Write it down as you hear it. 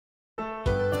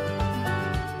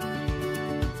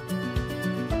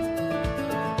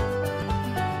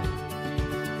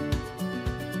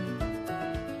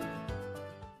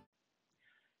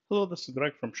Hello, this is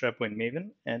Greg from SharePoint Maven,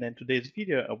 and in today's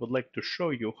video, I would like to show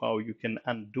you how you can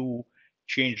undo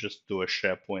changes to a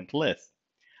SharePoint list.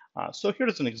 So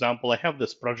here's an example. I have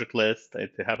this project list.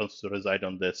 It happens to reside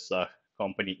on this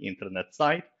company internet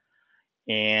site,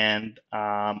 and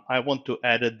I want to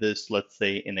edit this, let's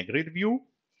say, in a grid view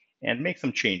and make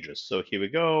some changes. So here we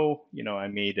go. I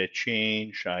made a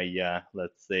change.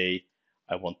 Let's say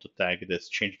I want to tag this,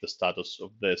 change the status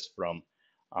of this from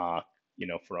uh,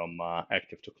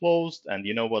 active to closed. And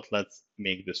you know what? Let's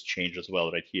make this change as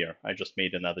well right here. I just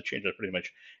made another change. I pretty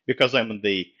much, because I'm in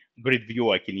the grid view,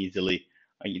 I can easily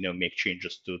make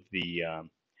changes to the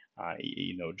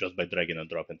just by dragging and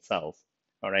dropping cells.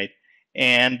 All right.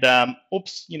 And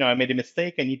oops, I made a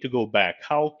mistake. I need to go back.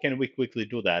 How can we quickly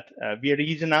do that? Very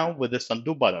easy now with this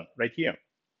undo button right here.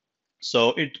 So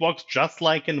it works just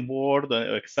like in Word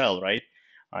or Excel, right?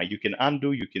 You can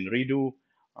undo, you can redo.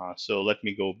 So let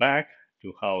me go back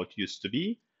to how it used to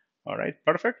be. All right,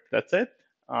 perfect. That's it.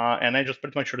 And I just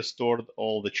pretty much restored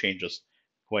all the changes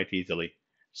quite easily.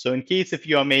 So in case if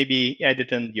you are maybe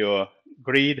editing your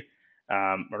grid,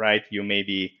 right, you may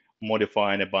be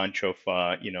modifying a bunch of,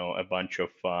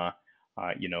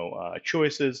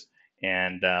 choices.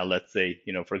 And let's say,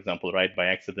 for example, right, by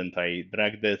accident, I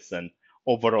drag this and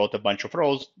overwrote a bunch of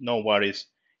rows. No worries.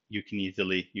 You can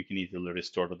easily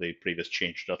restore the previous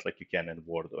change just like you can in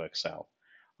Word or Excel.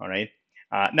 All right.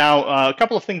 Now, a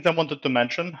couple of things I wanted to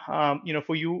mention,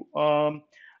 for you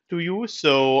to use.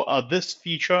 So this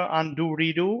feature, undo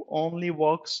redo, only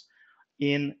works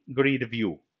in grid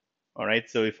view. All right.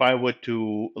 So if I were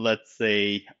to, let's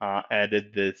say,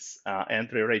 edit this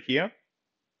entry right here,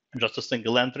 just a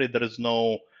single entry, there is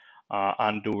no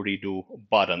undo redo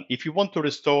button. If you want to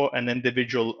restore an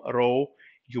individual row,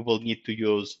 you will need to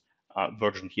use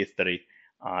version history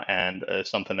and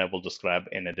something I will describe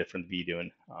in a different video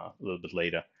and a little bit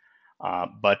later.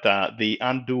 But the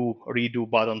undo redo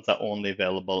buttons are only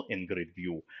available in grid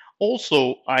view.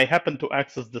 Also, I happen to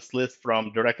access this list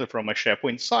directly from my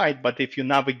SharePoint site, but if you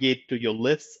navigate to your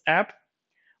lists app,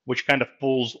 which kind of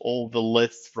pulls all the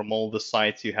lists from all the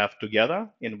sites you have together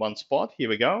in one spot. Here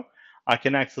we go. I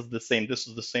can access the same. This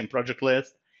is the same project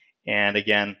list, and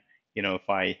again, if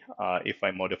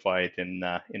I modify it in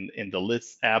the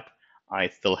lists app, I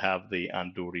still have the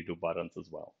undo redo buttons as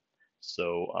well.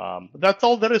 So that's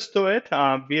all there is to it.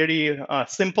 Very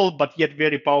simple, but yet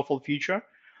very powerful feature.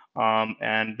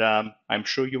 And I'm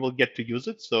sure you will get to use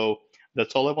it. So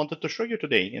that's all I wanted to show you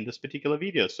today in this particular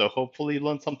video. So hopefully you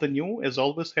learned something new. As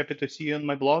always, happy to see you on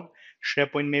my blog,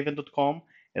 sharepointmaven.com,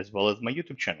 as well as my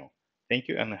YouTube channel. Thank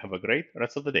you and have a great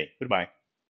rest of the day. Goodbye.